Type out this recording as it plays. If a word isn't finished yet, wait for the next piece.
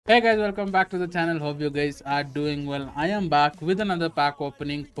Hey guys, welcome back to the channel. Hope you guys are doing well. I am back with another pack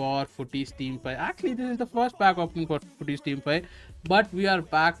opening for Footies Team 5. Actually, this is the first pack opening for Footies Team 5, but we are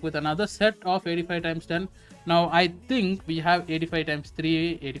back with another set of 85 times 10. Now, I think we have 85 times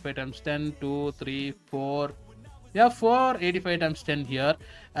 3, 85 times 10, 2, 3, 4. We have 4 85 times 10 here,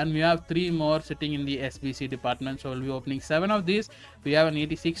 and we have 3 more sitting in the SBC department. So we'll be opening 7 of these. We have an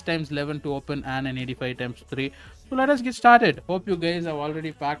 86 times 11 to open and an 85 times 3. So let us get started. Hope you guys have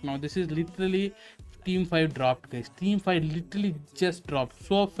already packed. Now this is literally Team 5 dropped, guys. Team 5 literally just dropped.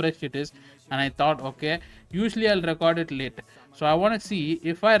 So fresh it is. And I thought, okay, usually I'll record it late. So I want to see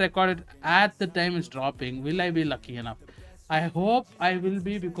if I record it at the time it's dropping, will I be lucky enough? I hope I will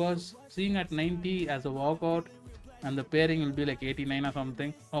be, because seeing at 90 as a walkout, and the pairing will be like 89 or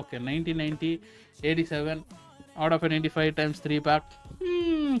something. Okay, 90, 90, 87 out of an 85 times 3 pack.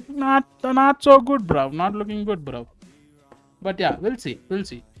 Not so good, bro. Not looking good, bro. But yeah, we'll see.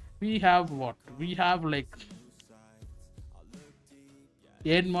 We have what? We have like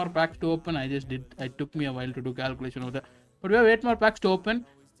 8 more packs to open. It took me a while to do calculation of that. But we have 8 more packs to open.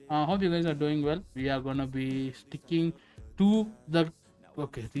 Hope you guys are doing well. We are gonna be sticking to the...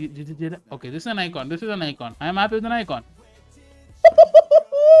 Okay, okay, this is an icon. I am happy with an icon.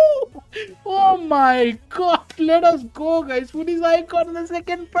 Oh my god, let us go, guys. What is icon in the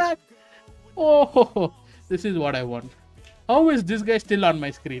second pack? Oh, this is what I want. How is this guy still on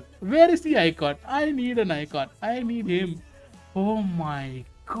my screen? Where is the icon? I need an icon. I need him. Oh my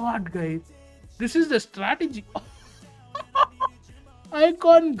god, guys. This is the strategy.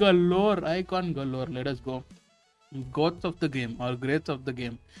 Icon galore. Let us go. Goats of the game or greats of the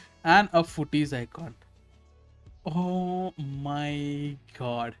game, and a footies icon. Oh my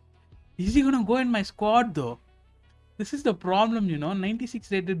god, is he gonna go in my squad though? This is the problem,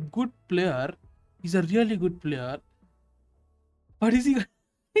 96 rated, good player. He's a really good player, but is he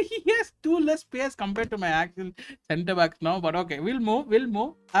he has 2 less players compared to my actual center backs now. But okay, we'll move.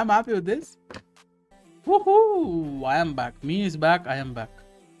 I'm happy with this. Woohoo! I am back. Me is back. I am back.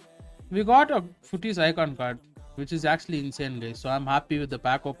 We got a footies icon card, which is actually insane, guys. So I'm happy with the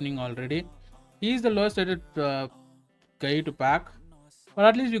pack opening already. He's the lowest rated guy to pack, but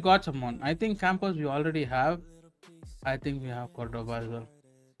at least we got someone. I think Campos we already have. I think we have Cordoba as well,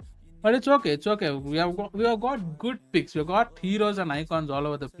 but it's okay. We have got good picks. We got heroes and icons all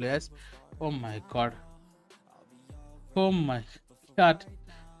over the place. Oh my god.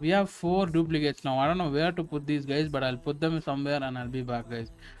 We have 4 duplicates now. I don't know where to put these guys, but I'll put them somewhere and I'll be back,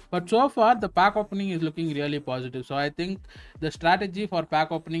 guys. But so far the pack opening is looking really positive. So I think the strategy for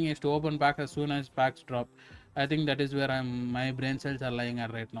pack opening is to open packs as soon as packs drop. I think that is where my brain cells are lying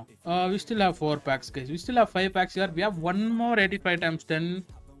at right now. We still have 4 packs, guys. We still have 5 packs here. We have 1 more 85 times 10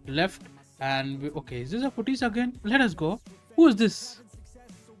 left. And okay, is this a footies again? Let us go. Who is this?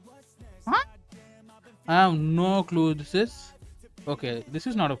 Huh? I have no clue this is. Okay, this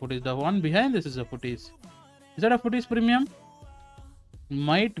is not a footies. The one behind this is a footies. Is that a footies premium?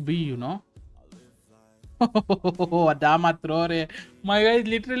 Might be, Adama Traore. My guy is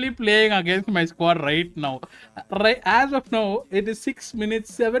literally playing against my squad right now. Right as of now, it is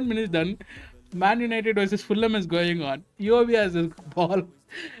 7 minutes done. Man United versus Fulham is going on. EOB has his ball.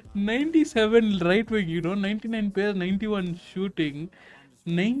 97 right wing, 99 pace, 91 shooting,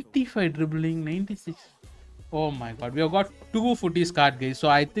 95 dribbling, 96. Oh my god, we have got 2 footies card, guys. So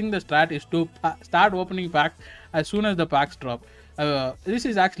I think the strat is to start opening packs as soon as the packs drop. This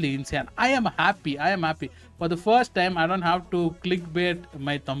is actually insane. I am happy. For the first time, I don't have to clickbait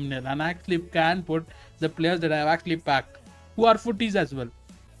my thumbnail, and I actually can put the players that I have actually packed, who are footies as well.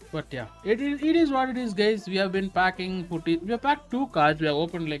 But yeah, it is what it is, guys. We have been packing footies. We have packed 2 cards. We have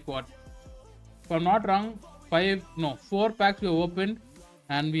opened like what? If I'm not wrong, 4 packs we have opened.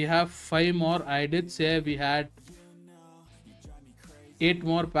 And we have 5 more. I did say we had 8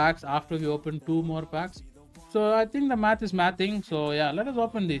 more packs after we opened 2 more packs. So I think the math is mathing. So yeah, let us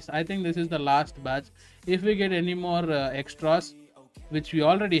open this. I think this is the last batch. If we get any more extras, which we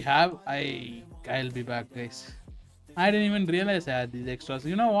already have, I'll be back, guys. I didn't even realize I had these extras.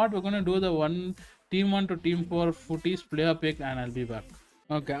 You know what? We're gonna do the team 1 to team 4 footies player pick, and I'll be back.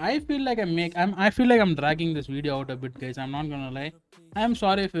 Okay, I feel like I'm dragging this video out a bit, guys. I'm not gonna lie. I'm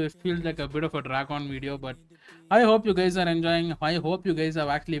sorry if it feels like a bit of a drag on video, but I hope you guys are enjoying. I hope you guys have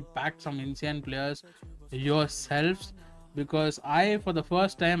actually packed some insane players yourselves, because for the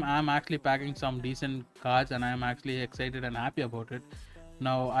first time, I'm actually packing some decent cards, and I'm actually excited and happy about it.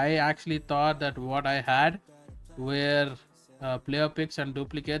 Now, I actually thought that what I had were player picks and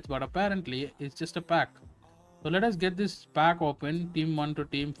duplicates, but apparently it's just a pack. So let us get this pack open. Team 1 to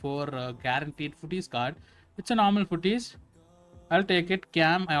team 4 guaranteed footies card. It's a normal footies. I'll take it.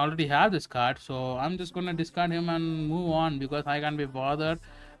 Cam, I already have this card, so I'm just gonna discard him and move on because I can't be bothered.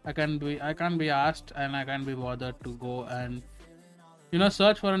 I can't be asked, and I can't be bothered to go and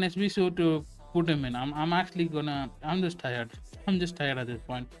search for an SB to put him in. I'm actually gonna. I'm just tired. I'm just tired at this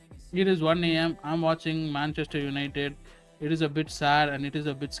point. It is 1 a.m. I'm watching Manchester United. It is a bit sad and it is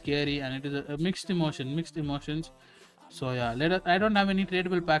a bit scary and it is a mixed emotions. So yeah, I don't have any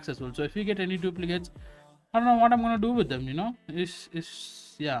tradable packs as well. So if we get any duplicates, I don't know what I'm gonna do with them.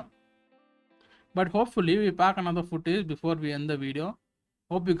 Yeah. But hopefully we pack another footage before we end the video.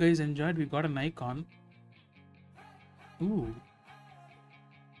 Hope you guys enjoyed. We got an icon. Ooh.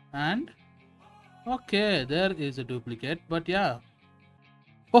 And okay, there is a duplicate. But yeah.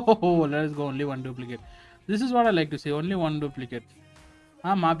 Oh, let's go. Only one duplicate. This is what I like to say. Only one duplicate.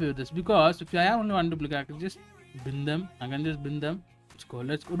 I'm happy with this because if I have only one duplicate, I can just bin them. Let's go.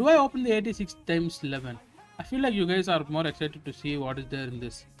 Let's go. Do I open the 86 times 11? I feel like you guys are more excited to see what is there in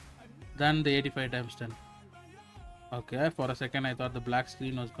this than the 85 times 10. Okay, for a second I thought the black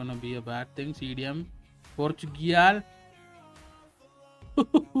screen was gonna be a bad thing. CDM, Portugal,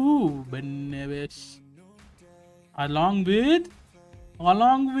 Beneves, along with,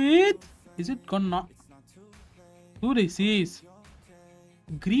 is it gonna? Who this is?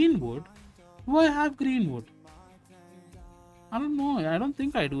 Greenwood? Do I have Greenwood? I don't know. I don't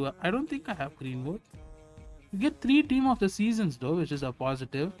think I do. I don't think I have Greenwood. You get 3 team of the seasons though, which is a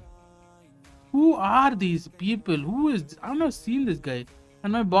positive. Who are these people? Who is? I've not seen this guy,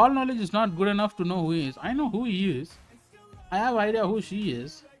 and my ball knowledge is not good enough to know who he is. I know who he is. I have idea who she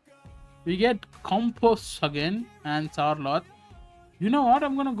is. We get Compost again and Charlotte. You know what?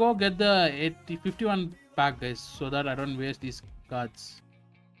 I'm gonna go get the 51 pack, guys, so that I don't waste these cards.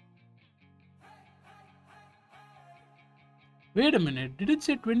 Wait a minute. Did it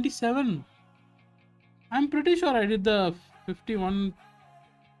say 27? I'm pretty sure I did the 51.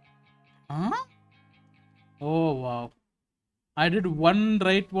 Huh? Oh wow. I did one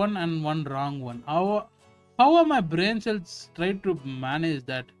right one and one wrong one. How are my brain cells trying to manage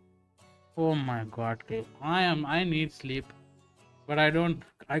that? Oh my god. I need sleep. But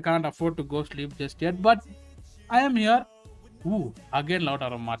I can't afford to go sleep just yet. But I am here. Ooh, again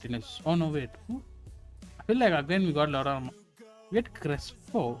Lautaro Martinez. Oh no, wait. Ooh. I feel like again we got Lautaro. Wait,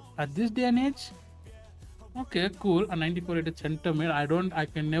 Crespo. At this day and age? Okay, cool. A 94 rated center mid. I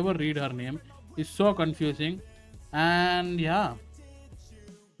can never read her name. It's so confusing. And yeah.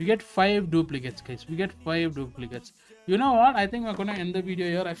 We get 5 duplicates, guys. We get 5 duplicates. You know what? I think we're gonna end the video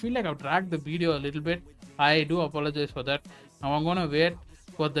here. I feel like I've dragged the video a little bit. I do apologize for that. Now I'm gonna wait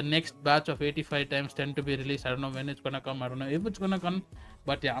for the next batch of 85 times 10 to be released. I don't know when it's gonna come. I don't know if it's gonna come.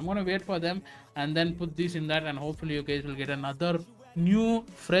 But yeah, I'm gonna wait for them and then put this in that, and hopefully you guys will get another new,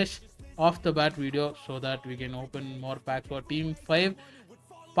 fresh, off the bat video so that we can open more packs for Team 5.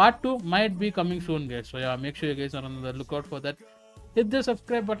 Part 2 might be coming soon, guys. So yeah, make sure you guys are on the lookout for that. Hit the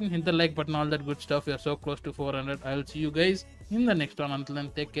subscribe button, hit the like button, all that good stuff. We are so close to 400. I'll see you guys in the next one. Until then,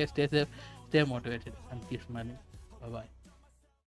 take care, stay safe, stay motivated, and keep smiling. Bye bye.